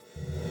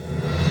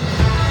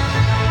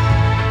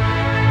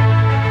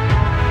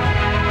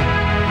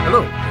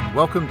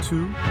welcome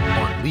to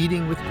On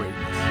Leading with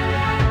Greatness.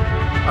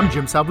 I'm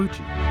Jim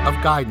Salvucci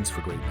of Guidance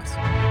for Greatness.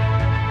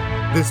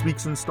 This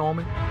week's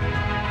installment,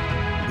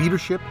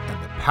 Leadership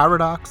and the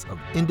Paradox of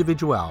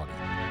Individuality,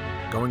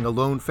 going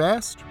alone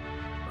fast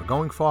or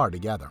going far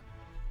together.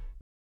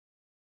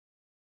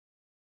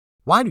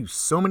 Why do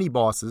so many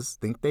bosses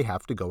think they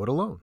have to go it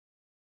alone?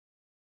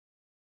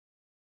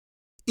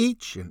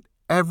 Each and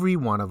every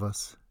one of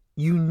us,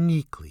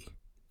 uniquely,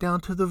 down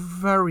to the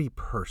very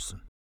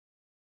person,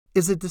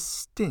 is a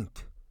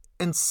distinct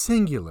and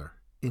singular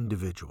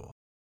individual.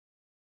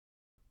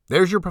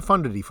 There's your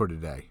profundity for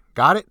today.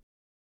 Got it?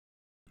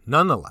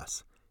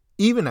 Nonetheless,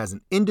 even as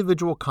an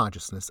individual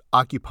consciousness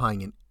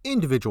occupying an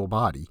individual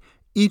body,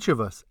 each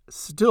of us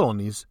still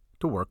needs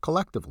to work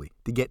collectively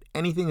to get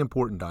anything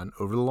important done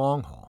over the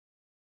long haul.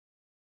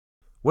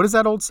 What is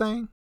that old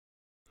saying?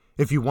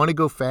 If you want to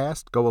go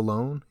fast, go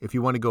alone. If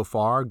you want to go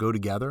far, go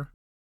together.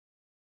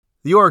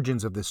 The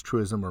origins of this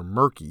truism are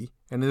murky,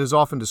 and it is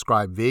often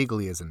described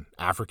vaguely as an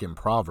African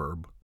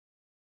proverb.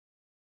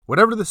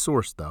 Whatever the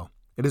source, though,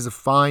 it is a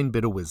fine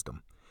bit of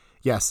wisdom.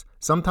 Yes,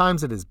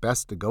 sometimes it is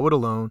best to go it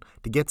alone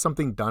to get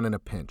something done in a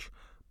pinch,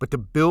 but to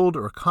build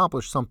or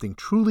accomplish something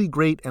truly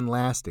great and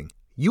lasting,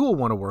 you will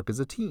want to work as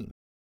a team.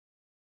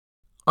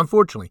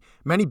 Unfortunately,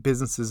 many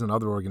businesses and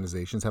other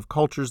organizations have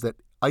cultures that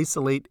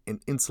isolate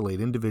and insulate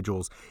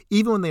individuals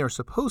even when they are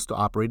supposed to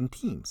operate in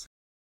teams.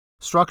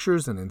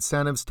 Structures and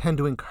incentives tend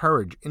to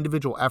encourage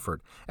individual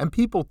effort, and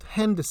people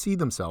tend to see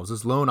themselves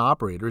as lone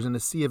operators in a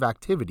sea of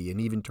activity and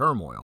even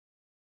turmoil.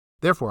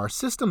 Therefore, our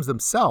systems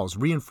themselves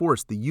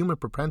reinforce the human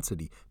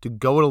propensity to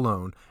go it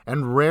alone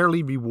and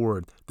rarely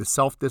reward the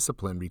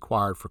self-discipline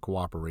required for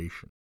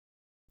cooperation.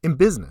 In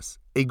business,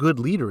 a good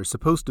leader is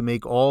supposed to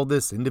make all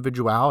this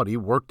individuality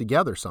work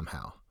together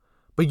somehow.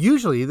 But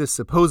usually this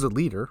supposed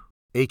leader,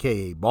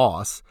 aka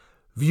boss,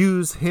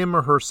 views him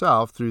or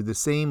herself through the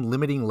same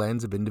limiting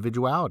lens of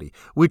individuality,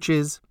 which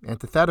is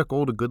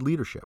antithetical to good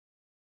leadership.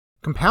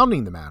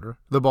 Compounding the matter,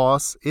 the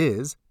boss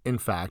is, in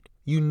fact,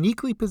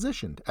 uniquely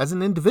positioned as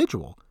an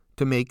individual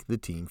to make the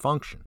team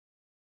function.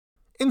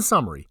 In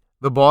summary,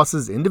 the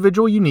boss's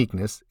individual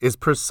uniqueness is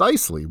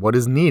precisely what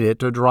is needed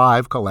to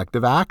drive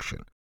collective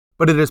action,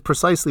 but it is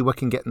precisely what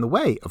can get in the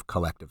way of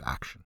collective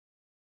action.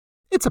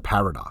 It's a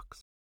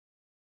paradox.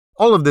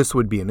 All of this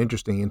would be an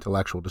interesting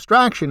intellectual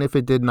distraction if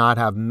it did not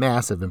have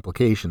massive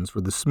implications for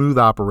the smooth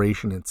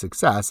operation and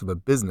success of a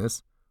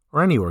business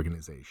or any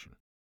organization.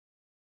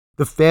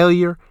 The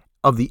failure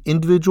of the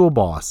individual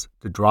boss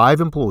to drive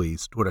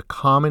employees toward a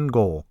common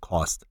goal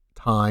costs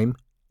time,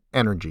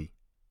 energy,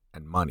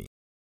 and money.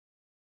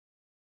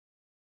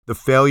 The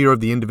failure of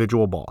the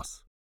individual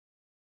boss.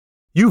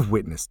 You've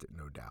witnessed it,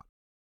 no doubt.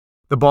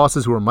 The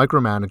bosses who are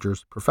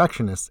micromanagers,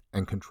 perfectionists,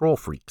 and control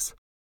freaks.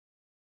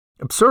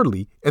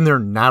 Absurdly, in their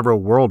narrow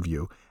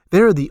worldview, they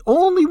are the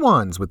only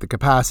ones with the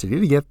capacity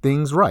to get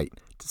things right,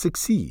 to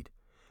succeed.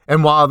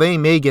 And while they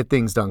may get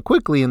things done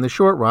quickly in the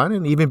short run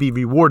and even be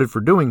rewarded for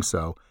doing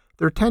so,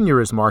 their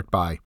tenure is marked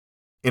by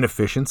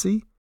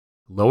inefficiency,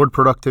 lowered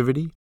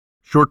productivity,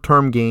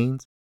 short-term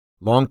gains,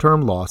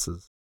 long-term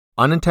losses,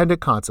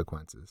 unintended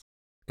consequences,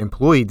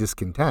 employee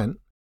discontent,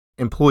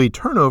 employee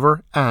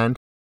turnover, and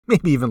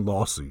maybe even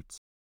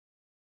lawsuits.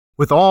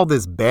 With all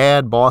this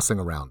bad bossing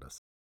around us,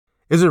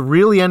 is it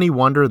really any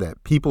wonder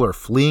that people are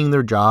fleeing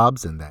their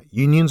jobs and that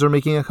unions are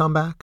making a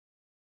comeback?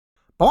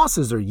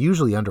 Bosses are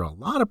usually under a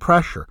lot of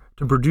pressure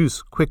to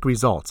produce quick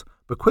results,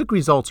 but quick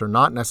results are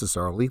not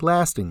necessarily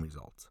lasting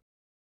results.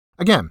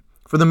 Again,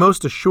 for the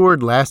most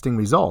assured lasting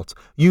results,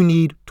 you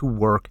need to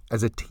work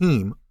as a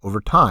team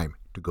over time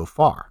to go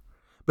far.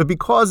 But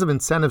because of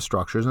incentive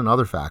structures and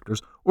other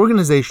factors,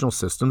 organizational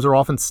systems are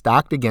often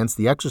stacked against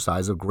the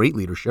exercise of great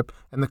leadership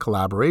and the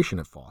collaboration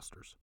it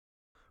fosters.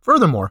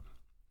 Furthermore,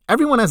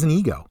 everyone has an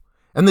ego,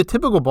 and the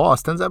typical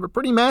boss tends to have a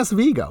pretty massive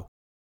ego.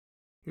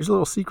 Here's a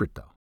little secret,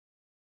 though.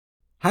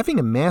 Having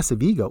a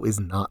massive ego is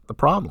not the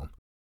problem.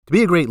 To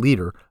be a great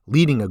leader,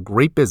 leading a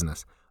great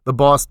business, the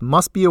boss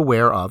must be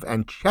aware of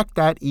and check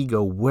that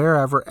ego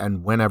wherever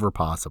and whenever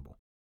possible.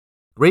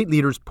 Great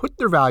leaders put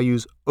their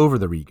values over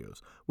their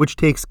egos, which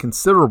takes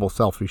considerable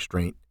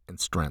self-restraint and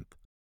strength.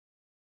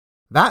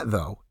 That,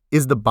 though,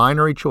 is the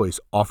binary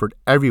choice offered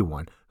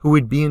everyone who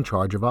would be in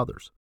charge of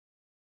others.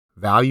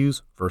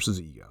 Values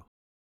versus ego.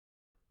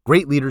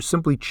 Great leaders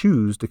simply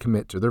choose to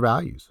commit to their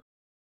values.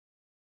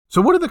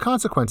 So what are the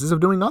consequences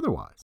of doing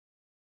otherwise?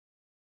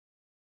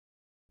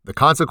 The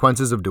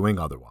consequences of doing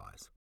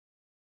otherwise.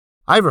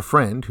 I have a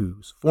friend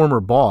whose former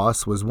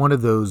boss was one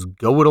of those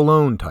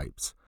go-it-alone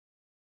types.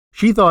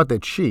 She thought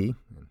that she,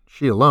 and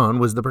she alone,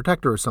 was the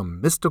protector of some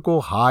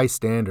mystical high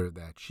standard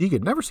that she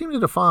could never seem to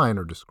define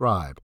or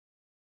describe.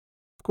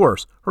 Of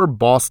course, her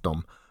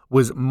bossdom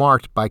was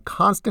marked by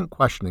constant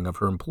questioning of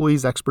her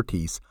employees'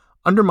 expertise,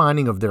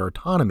 undermining of their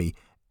autonomy,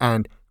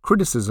 and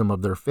criticism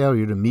of their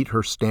failure to meet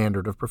her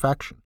standard of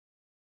perfection.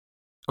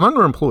 Among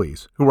her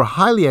employees, who were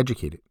highly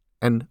educated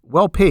and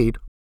well-paid,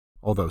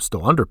 although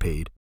still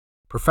underpaid,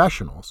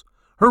 professionals,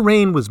 her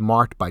reign was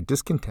marked by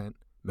discontent,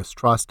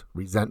 mistrust,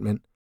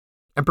 resentment,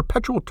 and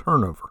perpetual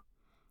turnover,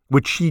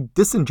 which she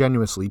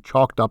disingenuously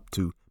chalked up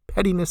to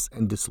pettiness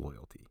and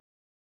disloyalty.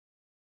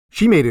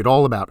 She made it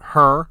all about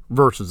her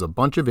versus a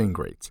bunch of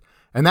ingrates,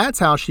 and that's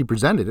how she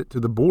presented it to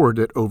the board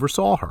that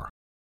oversaw her.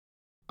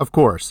 Of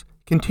course,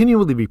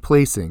 continually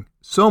replacing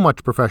so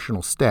much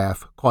professional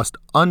staff cost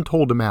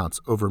untold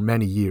amounts over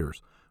many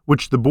years,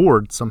 which the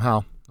board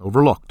somehow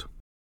overlooked.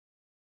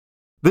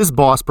 This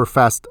boss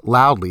professed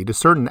loudly to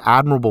certain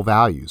admirable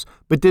values,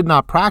 but did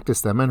not practice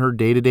them in her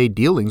day-to-day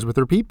dealings with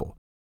her people.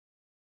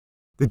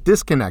 The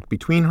disconnect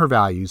between her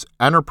values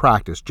and her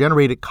practice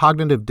generated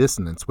cognitive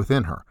dissonance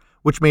within her,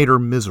 which made her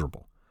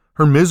miserable.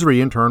 Her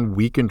misery in turn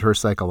weakened her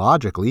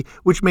psychologically,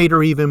 which made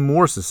her even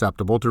more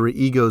susceptible to her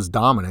ego's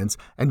dominance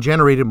and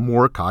generated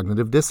more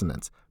cognitive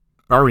dissonance,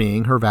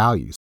 burying her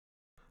values.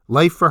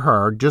 Life for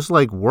her, just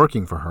like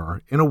working for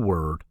her, in a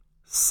word,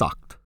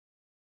 sucked.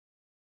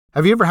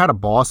 Have you ever had a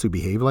boss who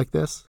behaved like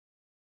this?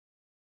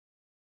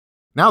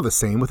 Now the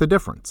same with a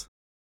difference.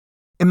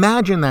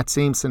 Imagine that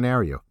same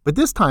scenario, but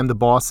this time the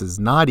boss is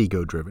not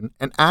ego-driven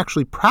and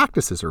actually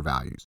practices her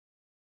values.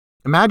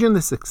 Imagine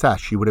the success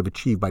she would have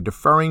achieved by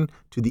deferring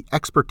to the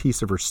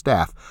expertise of her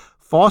staff,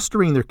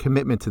 fostering their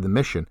commitment to the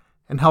mission,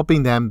 and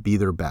helping them be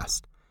their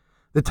best.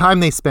 The time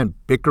they spent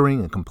bickering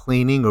and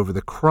complaining over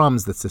the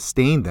crumbs that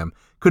sustained them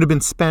could have been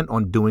spent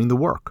on doing the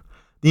work.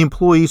 The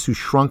employees who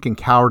shrunk and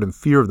cowered in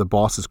fear of the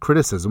boss's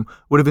criticism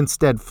would have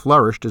instead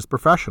flourished as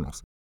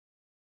professionals.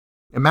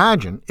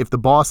 Imagine if the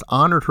boss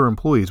honored her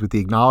employees with the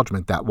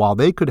acknowledgement that while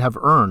they could have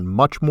earned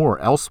much more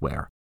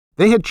elsewhere,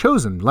 they had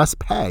chosen less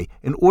pay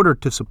in order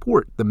to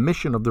support the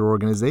mission of their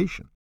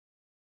organization.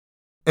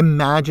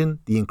 Imagine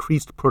the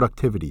increased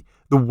productivity,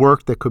 the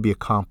work that could be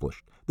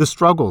accomplished, the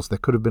struggles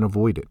that could have been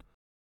avoided.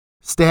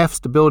 Staff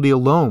stability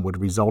alone would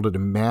have resulted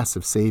in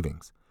massive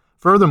savings.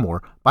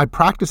 Furthermore, by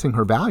practicing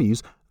her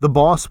values, the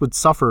boss would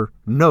suffer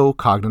no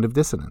cognitive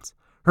dissonance.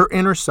 Her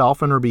inner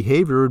self and her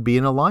behavior would be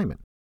in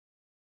alignment.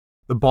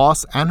 The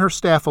boss and her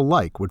staff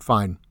alike would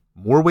find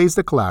more ways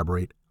to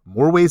collaborate,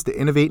 more ways to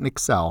innovate and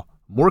excel,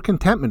 more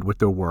contentment with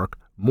their work,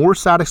 more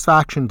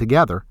satisfaction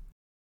together,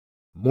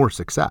 more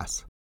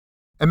success.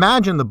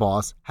 Imagine the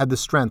boss had the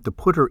strength to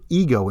put her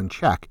ego in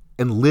check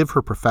and live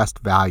her professed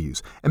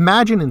values.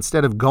 Imagine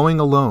instead of going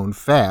alone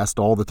fast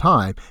all the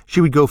time,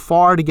 she would go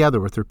far together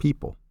with her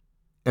people.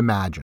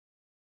 Imagine.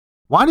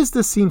 Why does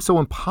this seem so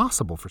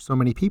impossible for so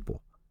many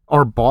people?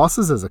 Are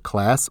bosses as a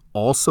class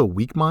also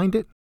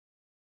weak-minded?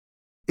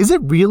 Is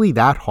it really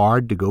that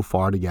hard to go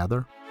far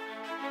together?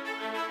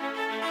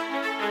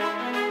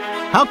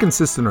 How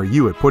consistent are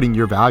you at putting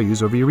your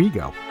values over your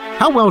ego?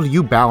 How well do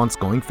you balance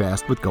going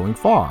fast with going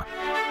far?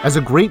 As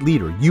a great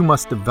leader, you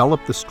must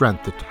develop the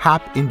strength to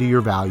tap into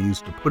your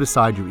values to put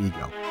aside your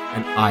ego,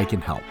 and I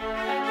can help.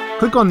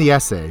 Click on the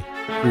essay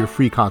for your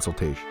free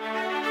consultation.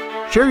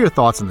 Share your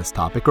thoughts on this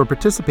topic or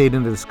participate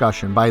in the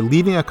discussion by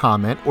leaving a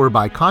comment or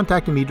by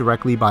contacting me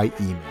directly by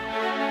email.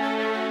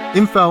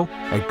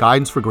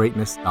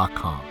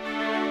 info@guidanceforgreatness.com.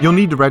 You'll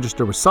need to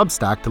register with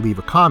Substack to leave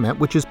a comment,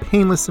 which is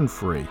painless and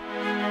free.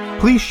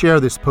 Please share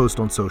this post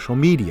on social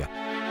media.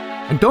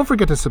 And don't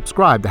forget to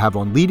subscribe to have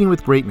On Leading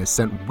with Greatness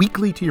sent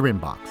weekly to your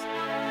inbox.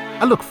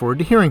 I look forward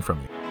to hearing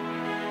from you.